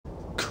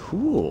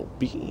Cool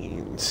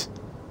beans.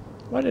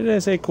 Why did I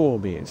say cool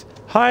beans?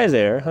 Hi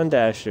there,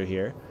 Hundasher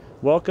here.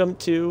 Welcome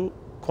to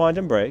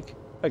Quantum Break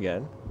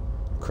again.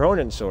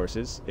 Cronin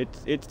sources.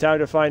 It's time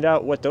to find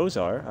out what those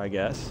are, I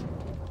guess.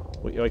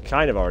 We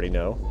kind of already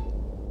know.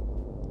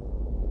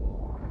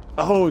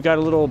 Oh, we got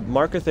a little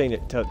marker thing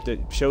that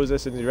shows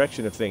us in the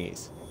direction of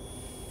thingies.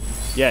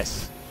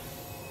 Yes.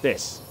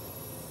 This.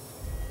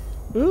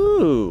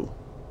 Ooh.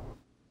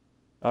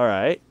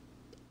 Alright.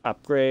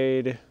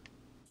 Upgrade.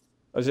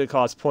 Oh, does it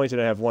cost points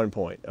and I have 1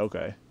 point?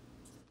 Okay.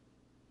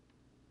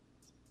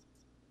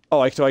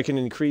 Oh, so I can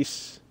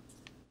increase...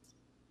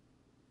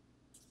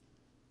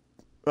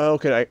 Oh,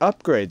 can I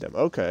upgrade them?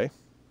 Okay.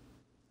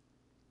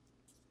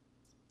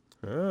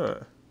 Ah.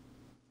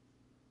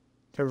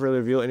 Temporarily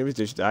reveal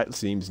enemies. That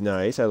seems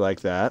nice. I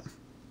like that.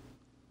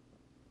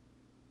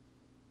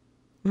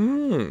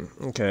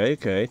 Okay,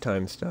 okay.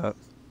 Time stop.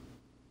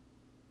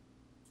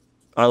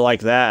 I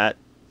like that.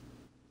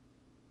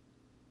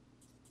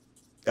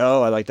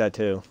 Oh, I like that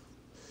too.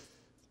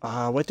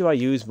 What do I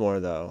use more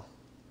though?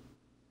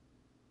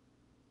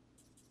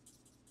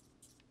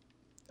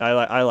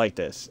 I like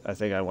this. I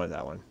think I want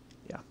that one.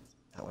 Yeah,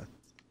 that one.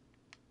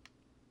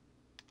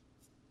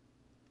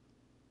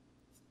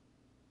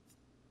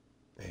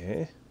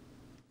 Eh?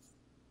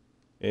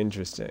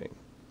 Interesting.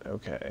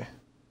 Okay.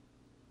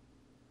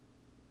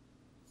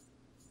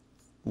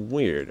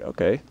 Weird.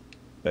 Okay.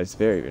 That's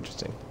very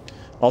interesting.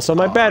 Also,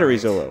 my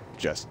batteries are low.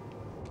 Just.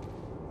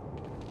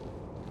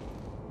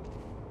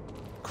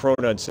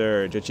 Chronon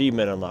Surge.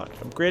 Achievement unlocked.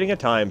 Upgrading a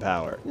time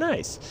power.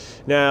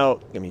 Nice. Now,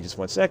 give me just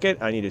 1 second.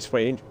 I need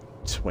to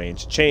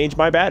change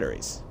my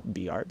batteries.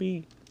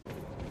 BRB.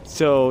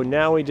 So,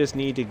 now we just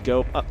need to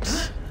go up.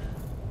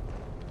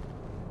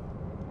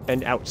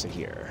 And out of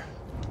here.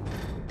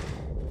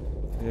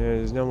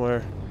 There's no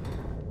more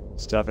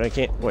stuff, and I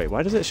can't... Wait,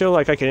 why does it show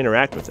like I can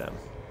interact with them?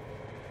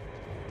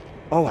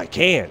 Oh, I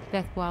can!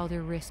 Beth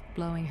Wilder risked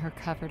blowing her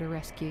cover to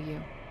rescue you.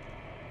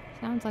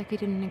 Sounds like you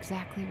didn't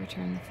exactly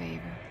return the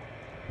favor.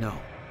 No.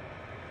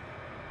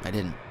 I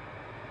didn't.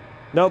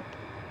 Nope.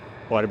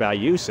 What about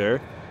you,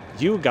 sir?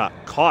 You got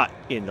caught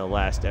in the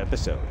last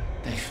episode.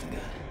 Thanks for the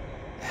gun,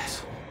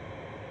 asshole.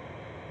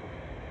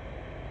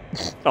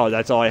 Oh,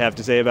 that's all I have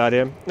to say about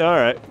him?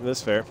 Alright,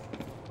 that's fair.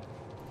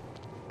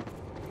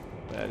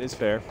 That is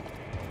fair.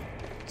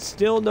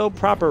 Still no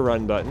proper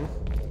run button.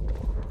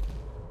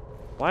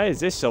 Why is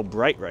this so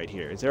bright right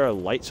here? Is there a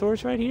light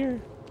source right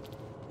here?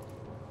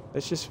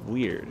 That's just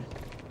weird.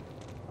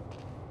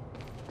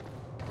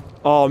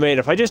 Oh man,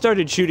 if I just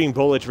started shooting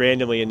bullets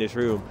randomly in this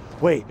room.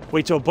 Wait,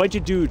 so a bunch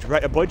of dudes,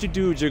 right? A bunch of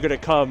dudes are gonna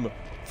come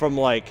from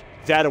like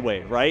that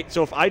away, right?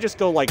 So if I just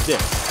go like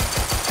this.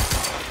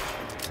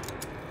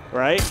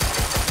 Right?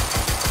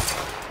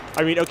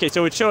 I mean, okay,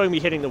 so it's showing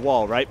me hitting the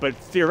wall, right? But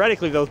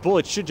theoretically, those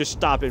bullets should just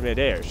stop in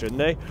midair, shouldn't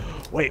they?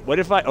 Wait, what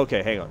if I...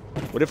 Okay, hang on.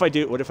 What if I do...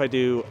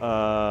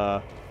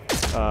 Yeah,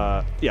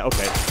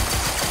 okay.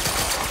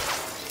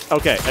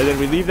 Okay, and then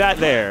we leave that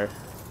there,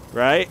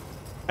 right?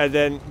 And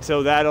then,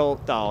 so that'll...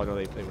 Oh, no,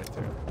 they went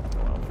through.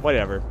 Well,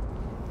 whatever.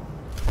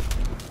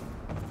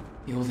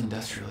 The old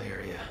industrial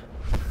area.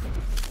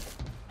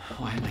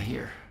 Why am I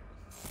here?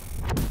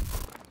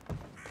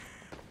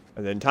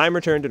 And then time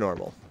returned to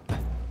normal.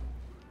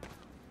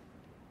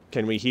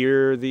 Can we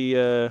hear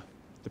the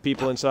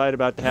people inside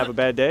about to have a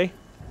bad day?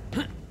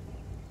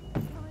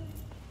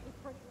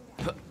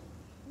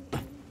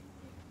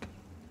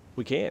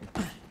 We can.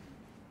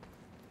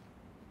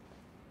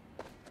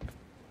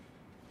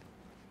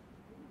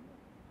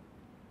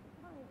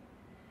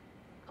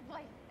 Of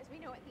life, as we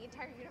know it, the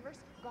entire universe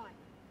gone.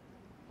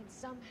 And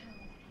somehow,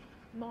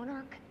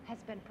 Monarch has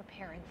been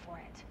preparing for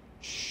it.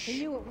 They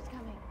knew it was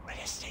coming. What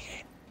is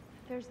it?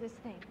 There's this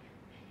thing.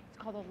 It's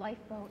called a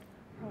lifeboat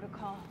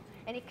protocol.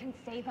 And it can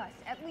save us,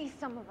 at least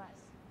some of us.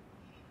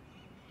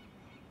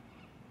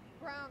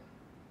 Brown.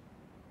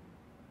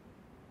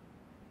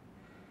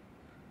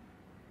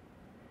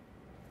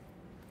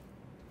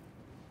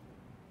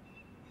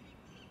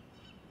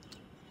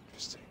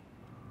 Interesting.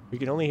 We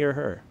can only hear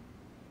her.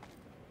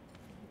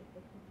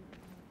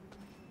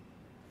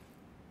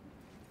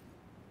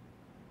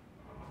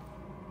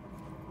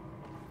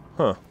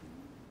 Huh.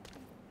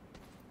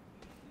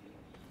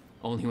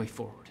 Only way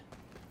forward.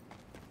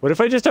 What if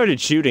I just started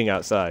shooting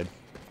outside?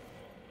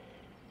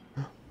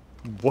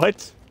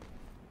 What?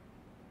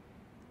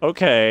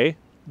 Okay.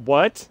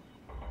 What?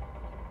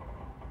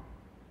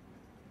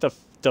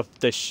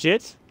 The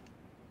shit?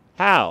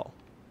 How?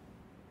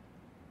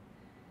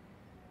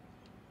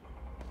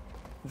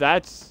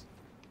 That's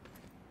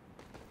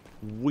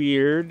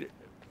weird.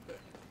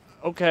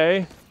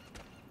 Okay.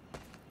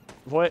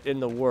 What in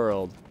the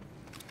world?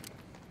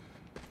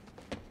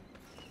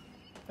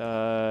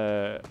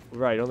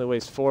 Right, only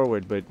ways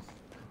forward, but...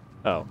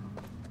 Oh,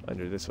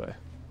 under this way.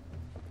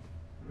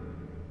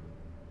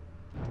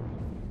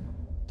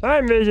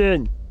 Time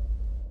vision!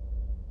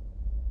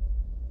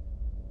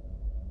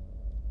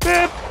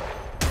 Beep!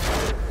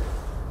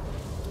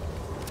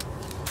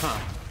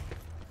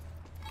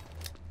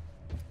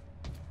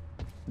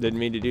 Didn't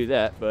mean to do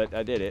that, but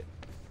I did it.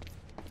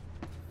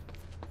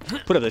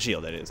 Put up the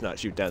shield, that is, not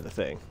shoot down the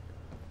thing.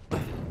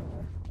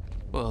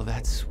 Well,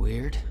 that's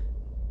weird.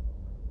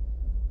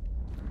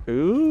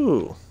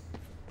 Ooh.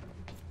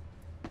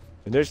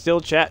 And they're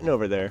still chatting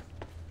over there.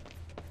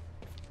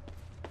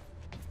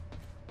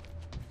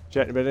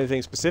 Chatting about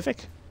anything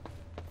specific?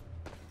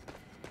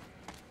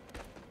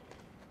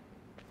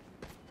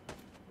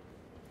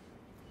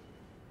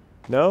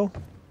 No?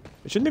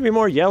 Shouldn't there be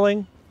more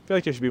yelling? I feel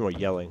like there should be more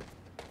yelling.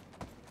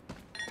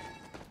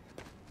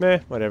 Meh,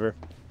 whatever.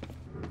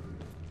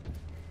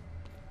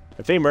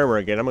 If they murmur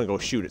again, I'm gonna go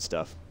shoot at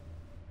stuff.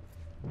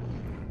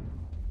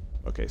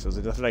 Okay, so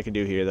there's nothing I can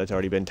do here. That's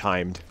already been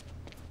timed.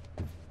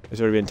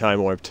 It's already been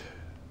time warped.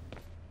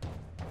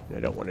 I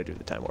don't want to do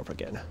the time warp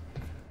again.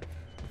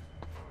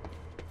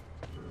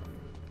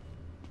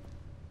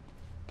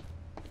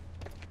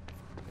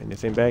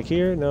 Anything back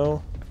here?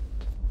 No.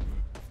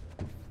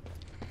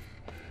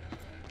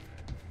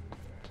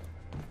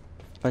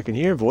 I can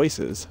hear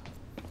voices.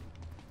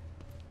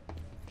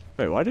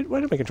 Wait, why did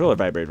my controller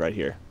vibrate right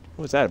here?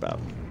 What was that about?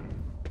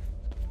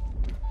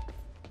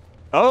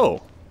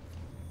 Oh!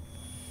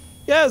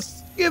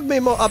 Yes! Give me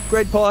more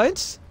upgrade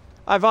points!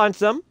 I want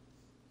some.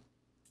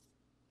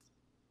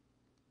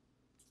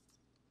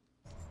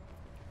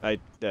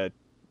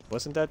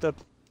 Wasn't that the...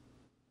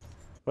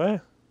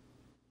 What?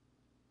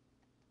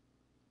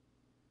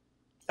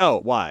 Oh,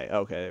 why?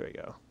 Okay, there we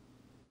go.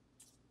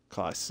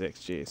 Cost 6,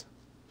 jeez.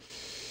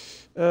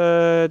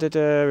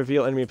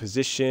 Reveal enemy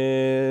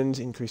positions,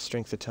 increase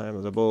strength of time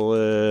of the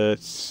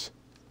bullets,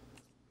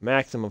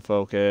 maximum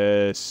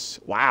focus.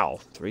 Wow,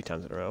 3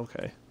 times in a row,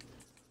 okay.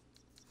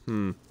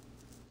 Time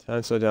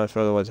slow down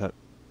further one time.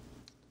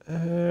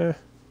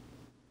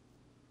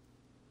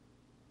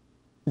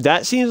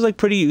 That seems like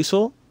pretty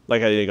useful.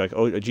 Like I think like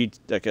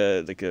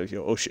a you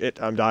know, oh shit,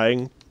 I'm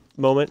dying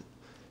moment.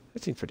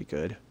 That seems pretty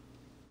good.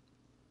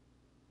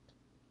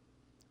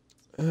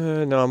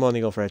 No, I'm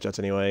only going for headshots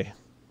anyway.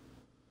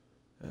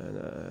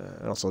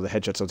 And also the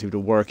headshots don't seem to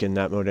work in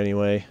that mode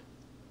anyway.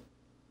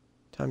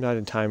 Time died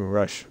in time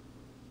rush.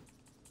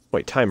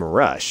 Wait, time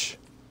rush?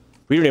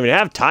 We don't even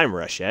have time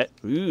rush yet.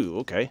 Ooh,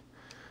 okay.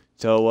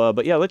 So,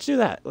 but yeah, let's do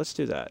that. Let's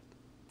do that.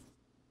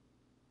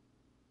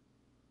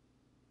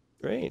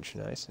 Range,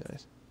 nice,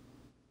 nice.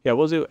 Yeah,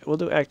 we'll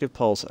do active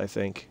pulse, I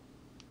think.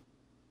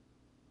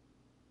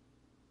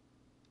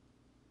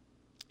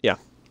 Yeah.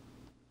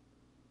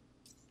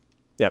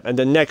 Yeah, and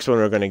the next one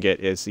we're gonna get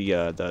is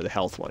the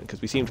health one,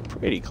 because we seemed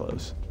pretty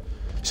close.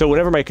 So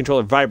whenever my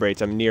controller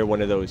vibrates, I'm near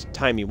one of those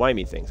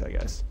timey-wimey things, I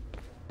guess.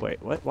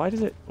 Wait, what? Why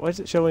is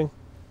it showing?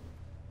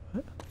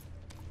 What?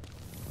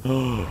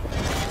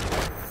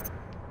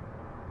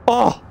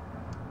 Oh!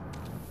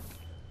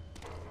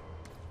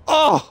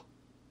 Oh!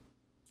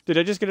 Did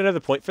I just get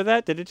another point for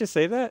that? Did it just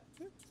say that?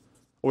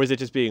 Or is it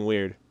just being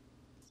weird?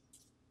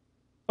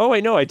 Oh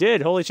wait, no, I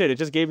did. Holy shit, it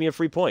just gave me a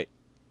free point.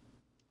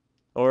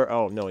 Or,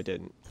 oh, no, it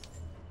didn't.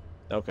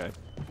 Okay.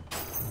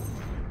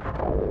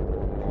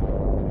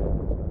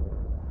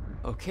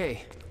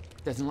 Okay,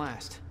 doesn't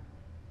last.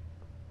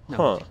 No.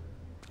 Huh.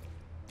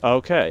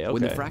 Okay, okay.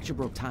 When the fracture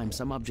broke time,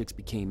 some objects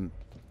became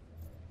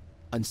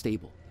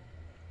unstable.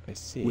 I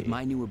see. With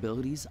my new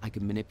abilities, I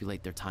can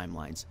manipulate their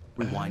timelines,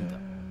 rewind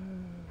them.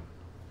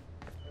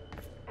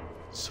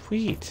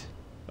 Sweet.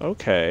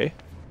 Okay.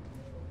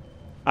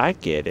 I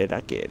get it,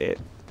 I get it.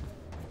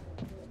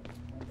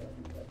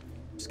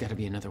 There's gotta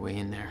be another way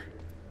in there.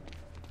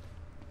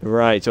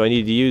 Right, so I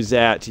need to use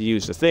that to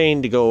use the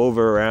thing to go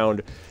over,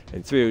 around,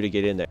 and through to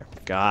get in there.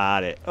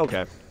 Got it.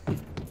 Okay.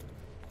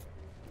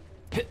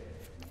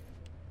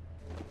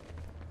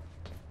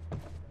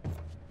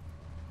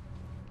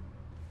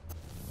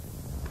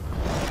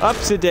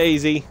 Upsy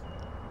daisy.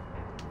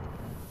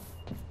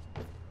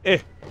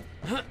 Yeah.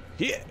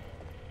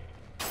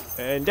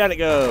 And down it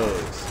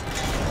goes.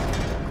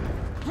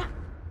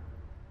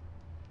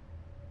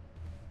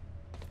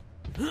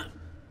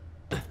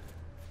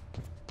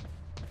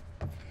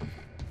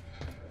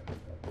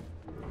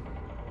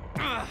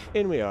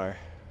 In we are.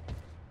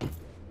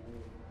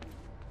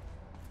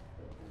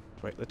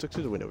 Wait, let's look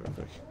through the window real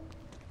quick.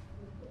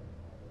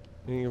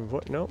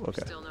 What? No?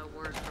 Okay. Still no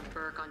word from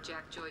Burke on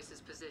Jack Joyce's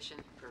position.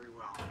 Very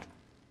well.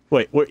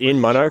 Wait, we're in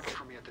Monarch?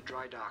 For me at the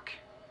dry dock.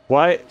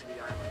 Why? To the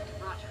island.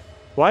 Roger.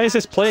 Why is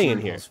this playing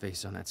in here? His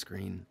face on that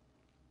screen.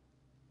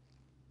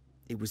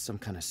 It was some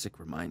kind of sick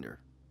reminder.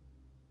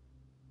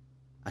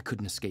 I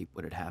couldn't escape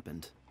what had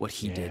happened, what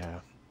he did.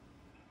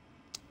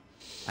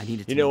 I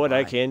needed to You know what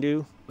I why, can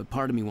do? but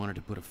part of me wanted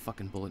to put a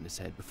fucking bullet in his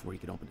head before he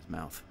could open his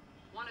mouth.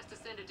 Want us to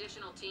send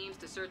additional teams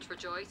to search for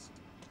Joyce?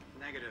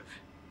 Negative.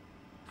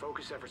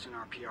 Focus efforts in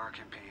our PR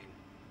campaign.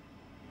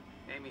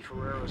 Amy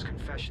Ferrero's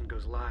confession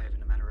goes live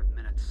in a matter of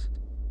minutes.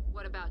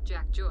 What about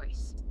Jack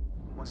Joyce?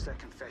 Once that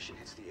confession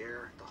hits the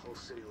air, the whole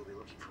city will be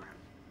looking for him.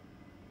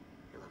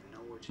 He'll have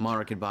nowhere to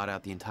Monarch turn. had bought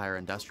out the entire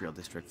industrial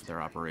district for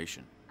their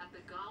operation. At the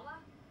gala?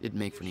 It'd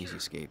make for an easy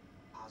escape.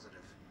 Positive.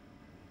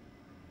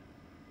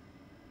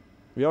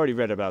 We already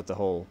read about the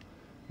whole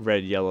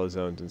red, yellow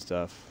zones and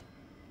stuff.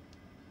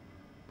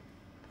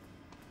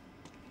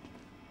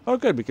 Oh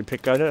good, we can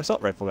pick an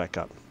assault rifle back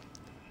up.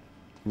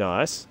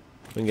 Nice.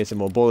 We can get some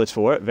more bullets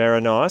for it.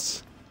 Very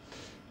nice.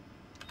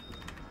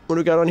 What do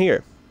we got on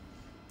here?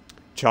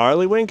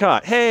 Charlie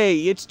Wincott.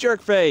 Hey, it's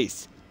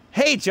Jerkface.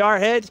 Hey,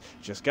 Jarheads.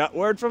 Just got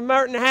word from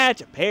Martin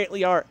Hatch.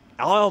 Apparently our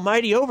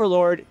almighty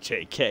overlord,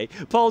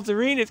 JK, Paul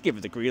Serene, has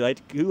given the green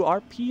light to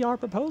our PR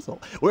proposal.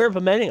 We're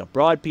implementing a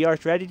broad PR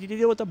strategy to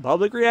deal with the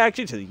public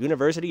reaction to the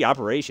university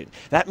operation.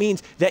 That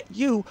means that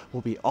you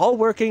will be all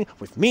working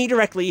with me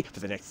directly for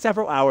the next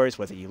several hours,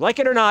 whether you like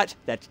it or not.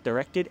 That's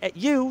directed at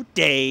you,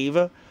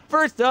 Dave.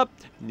 First up,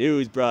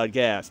 news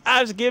broadcast.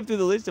 I was given through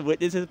the list of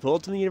witnesses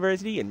pulled from the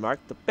university and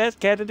marked the best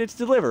candidates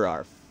to deliver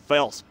our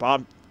false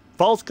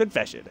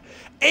confession.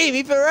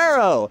 Amy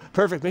Ferrero!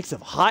 Perfect mix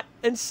of hot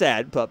and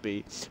sad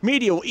puppy.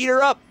 Media will eat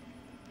her up.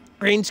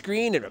 Green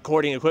screen and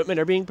recording equipment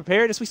are being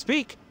prepared as we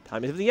speak.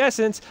 Time is of the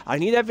essence. I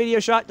need that video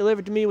shot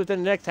delivered to me within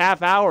the next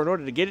half hour in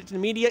order to get it to the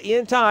media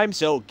in time,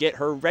 so get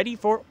her ready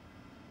for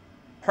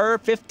her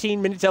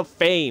 15 minutes of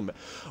fame.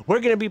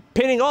 We're going to be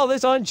pinning all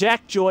this on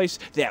Jack Joyce,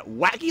 that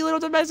wacky little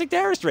domestic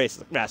terrorist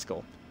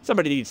rascal.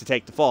 Somebody needs to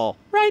take the fall,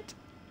 right?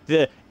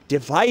 The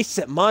device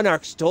that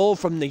Monarch stole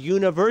from the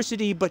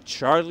university, but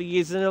Charlie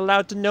isn't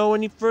allowed to know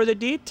any further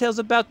details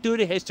about due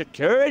to his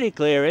security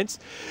clearance,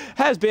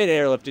 has been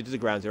airlifted to the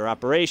Ground Zero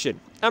operation.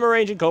 I'm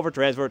arranging covert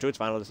transfer to its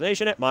final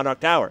destination at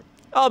Monarch Tower.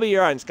 I'll be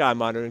here on Sky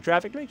monitoring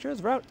traffic to make sure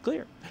the route is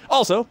clear.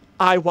 Also,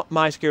 I want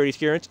my security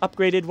clearance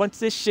upgraded once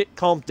this shit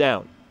calms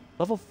down.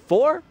 Level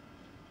 4?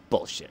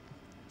 Bullshit.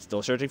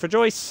 Still searching for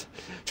Joyce.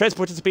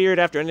 Transport disappeared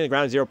after entering the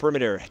Ground Zero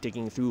perimeter,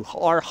 digging through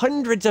our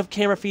hundreds of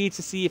camera feeds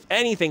to see if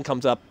anything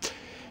comes up.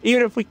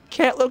 Even if we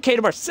can't locate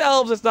him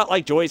ourselves, it's not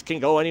like Joyce can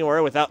go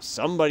anywhere without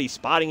somebody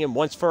spotting him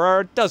once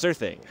Ferraro does her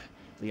thing.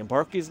 Liam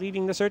Burke is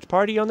leading the search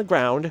party on the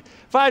ground.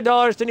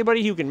 $5 to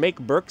anybody who can make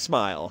Burke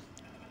smile.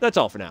 That's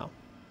all for now.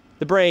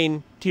 The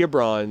brain to your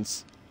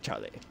bronze,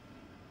 Charlie.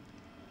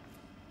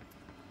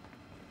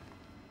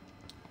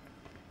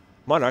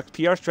 Monarch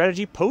PR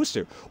strategy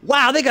poster.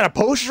 Wow, they got a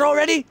poster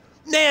already?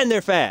 Man,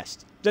 they're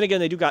fast. Then again,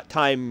 they do got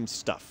time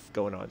stuff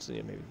going on, so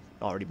they maybe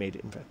already made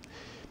it. In fact.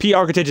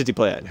 PR contingency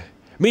plan.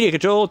 Media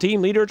control,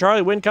 team leader,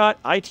 Charlie Wincott,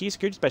 IT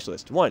security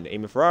specialist. 1.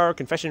 Amy Ferraro,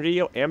 confession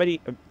video,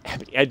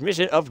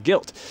 admission of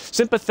guilt.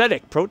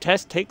 Sympathetic,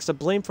 protest takes the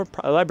blame for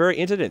library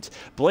incidents.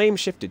 Blame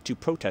shifted to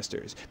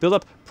protesters. Build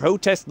up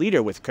protest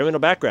leader with criminal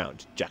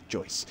background, Jack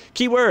Joyce.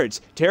 Keywords,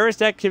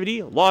 terrorist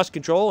activity, lost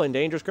control, and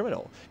dangerous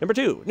criminal. Number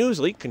 2, news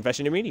leak,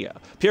 confession to media.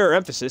 Pure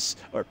emphasis,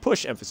 or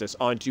push emphasis,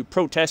 onto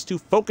protest to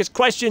focus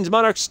questions.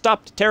 Monarch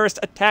stopped terrorist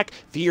attack.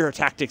 Fear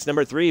tactics.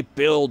 Number 3,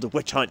 build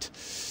witch hunt.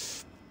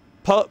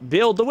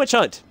 Build the witch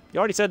hunt. You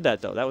already said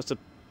that, though. That was the...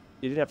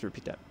 You didn't have to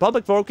repeat that.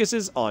 Public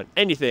focuses on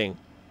anything.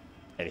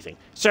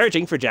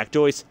 Searching for Jack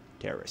Joyce.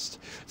 Terrorist.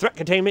 Threat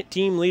containment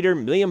team leader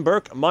Liam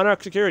Burke.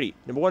 Monarch security.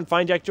 Number 1,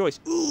 find Jack Joyce.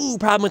 Ooh,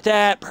 problem with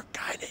that. Burke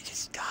kinda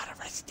just got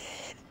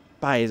arrested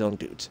by his own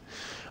dudes.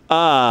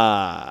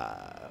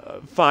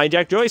 Find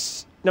Jack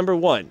Joyce. Number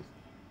 1.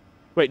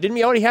 Wait, didn't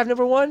we already have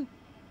number 1?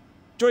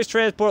 Joyce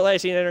transport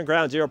last seen entering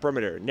Ground Zero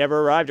perimeter. Never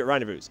arrived at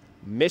rendezvous.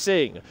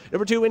 Missing.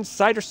 Number 2,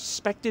 insider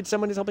suspected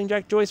someone is helping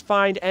Jack Joyce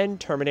find and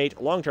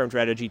terminate. Long-term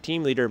strategy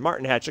team leader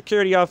Martin Hatch.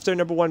 Security officer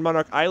number 1,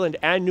 Monarch Island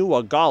and New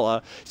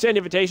Agala. Send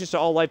invitations to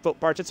all lifeboat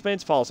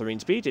participants. Follow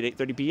Serene speech at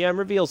 8:30 p.m.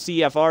 Reveal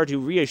CFR to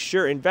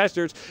reassure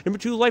investors. Number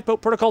 2,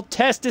 lifeboat protocol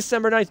test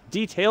December 9th.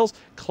 Details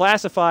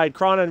classified.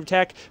 Chronon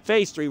Tech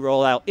Phase 3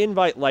 rollout.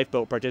 Invite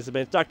lifeboat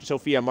participants. Dr.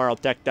 Sophia Marl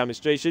Tech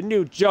demonstration.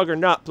 New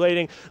juggernaut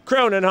plating.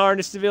 Cronin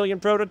harness civilian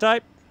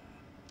prototype.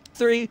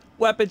 3,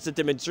 weapons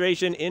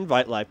demonstration.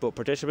 Invite lifeboat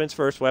participants.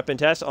 First weapon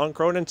test on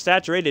Cronin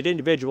saturated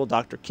individual.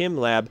 Dr. Kim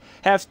lab.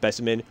 Have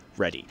specimen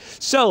ready.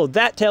 So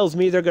that tells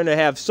me they're going to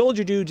have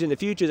soldier dudes in the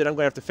future that I'm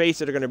going to have to face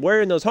that are going to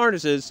wear in those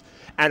harnesses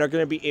and are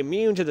going to be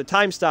immune to the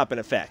time stopping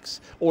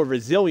effects or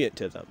resilient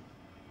to them.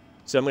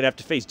 So I'm going to have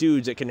to face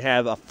dudes that can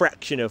have a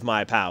fraction of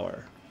my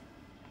power.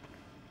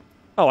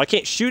 Oh, I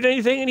can't shoot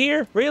anything in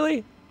here?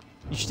 Really?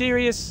 You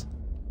serious?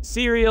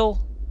 Cereal?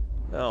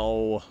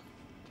 Oh.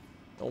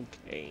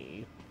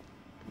 Okay.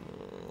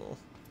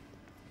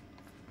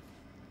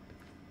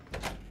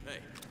 Hey,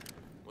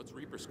 what's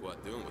Reaper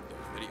Squad doing with those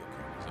video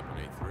cameras up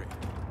in A3?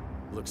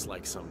 Looks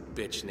like some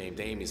bitch named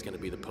Amy's gonna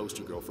be the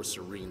poster girl for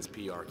Serene's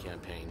PR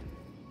campaign.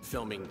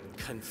 Filming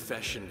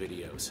confession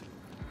videos.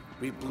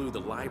 We blew the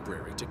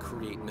library to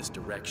create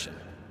misdirection.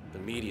 The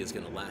media's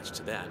gonna latch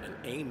to that, and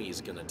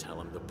Amy's gonna tell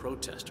them the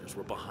protesters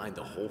were behind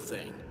the whole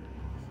thing.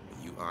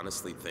 You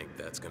honestly think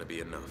that's gonna be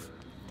enough?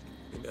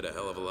 You got a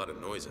hell of a lot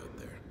of noise out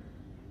there.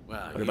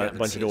 Wow, what about a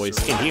bunch of noise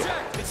in here?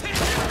 It's here!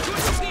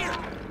 Joyce is here!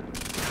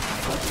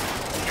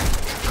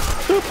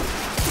 Boop.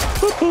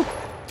 Boop, boop.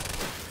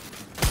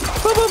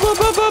 Boop, boop, boop,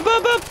 boop, boop,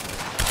 boop, boop.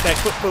 Back,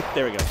 boop, boop.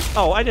 There we go.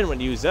 Oh, I didn't want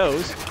to use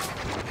those.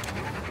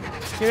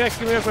 Give me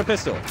back my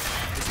pistol.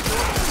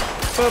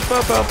 Boop,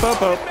 boop, boop, boop,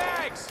 boop.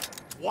 Mags!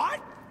 What?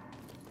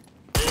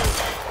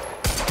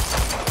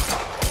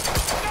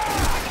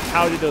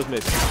 How did those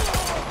miss?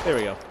 There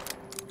we go.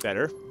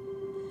 Better.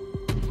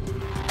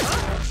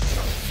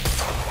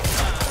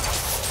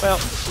 Well,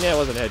 yeah, it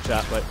wasn't a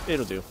headshot, but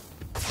it'll do.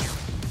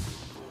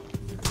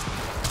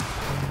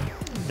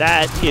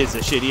 That is the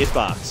shittiest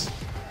box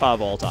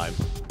of all time.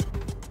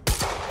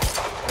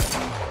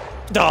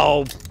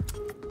 No.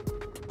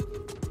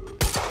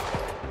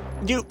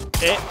 You.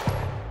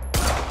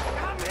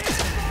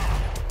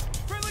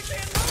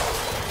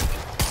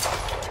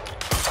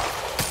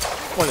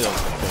 One of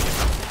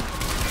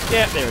those.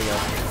 Yeah, there we go.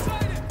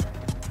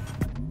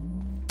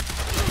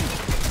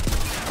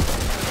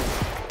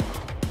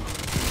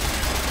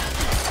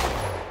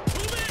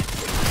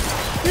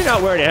 You're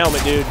not wearing a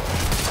helmet, dude.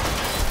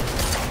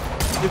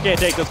 You can't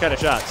take those kind of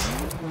shots.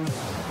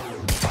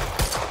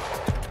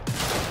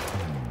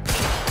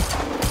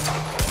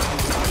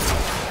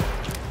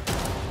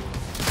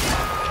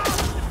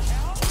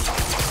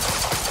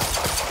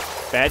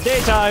 Bad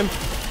daytime.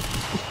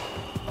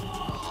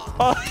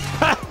 Oh,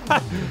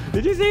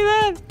 did you see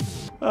that?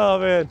 Oh,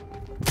 man.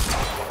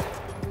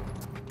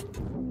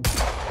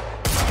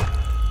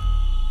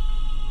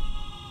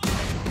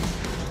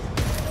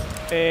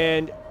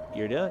 And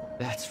you're done.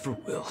 That's for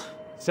Will.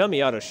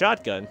 Semi-auto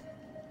shotgun.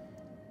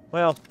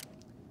 Well,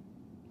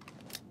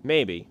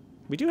 maybe.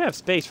 We do have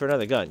space for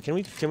another gun. Can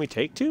we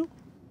take two?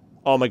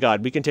 Oh my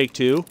god, we can take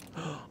two?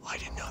 I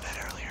didn't know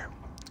that earlier.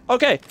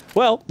 Okay,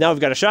 well, now we've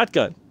got a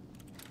shotgun.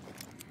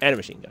 And a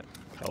machine gun.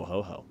 Ho,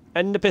 ho, ho.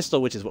 And the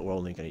pistol, which is what we're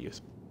only going to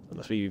use.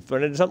 Unless we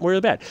run into something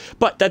really bad.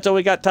 But that's all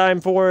we got time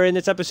for in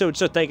this episode,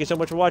 so thank you so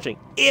much for watching.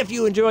 If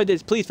you enjoyed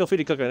this, please feel free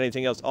to click on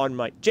anything else on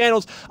my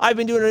channels. I've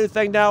been doing a new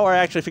thing now where I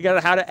actually figured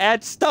out how to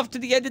add stuff to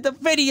the end of the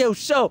video.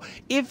 So,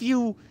 if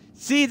you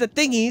see the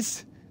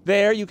thingies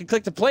there, you can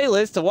click the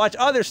playlist to watch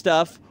other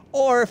stuff.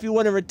 Or if you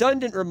want a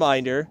redundant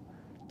reminder,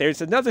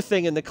 there's another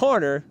thing in the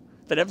corner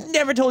that I've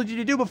never told you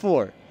to do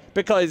before.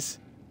 Because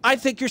I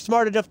think you're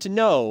smart enough to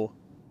know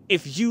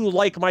if you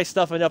like my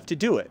stuff enough to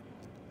do it.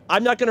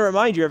 I'm not going to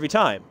remind you every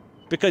time.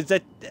 Because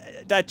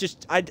that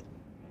just, I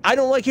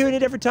don't like hearing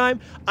it every time.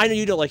 I know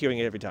you don't like hearing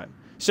it every time.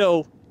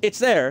 So, it's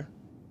there.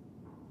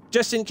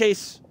 Just in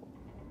case,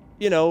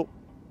 you know,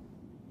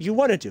 you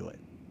want to do it.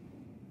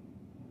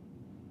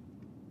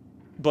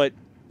 But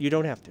you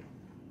don't have to.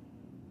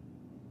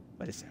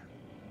 But it's there.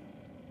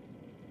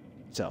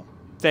 So,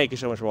 thank you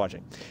so much for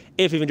watching.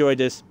 If you've enjoyed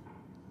this,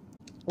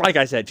 like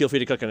I said, feel free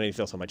to click on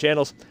anything else on my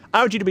channels. I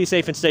want you to be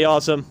safe and stay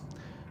awesome.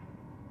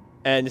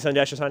 And this is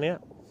Undash signing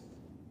out.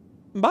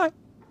 Bye.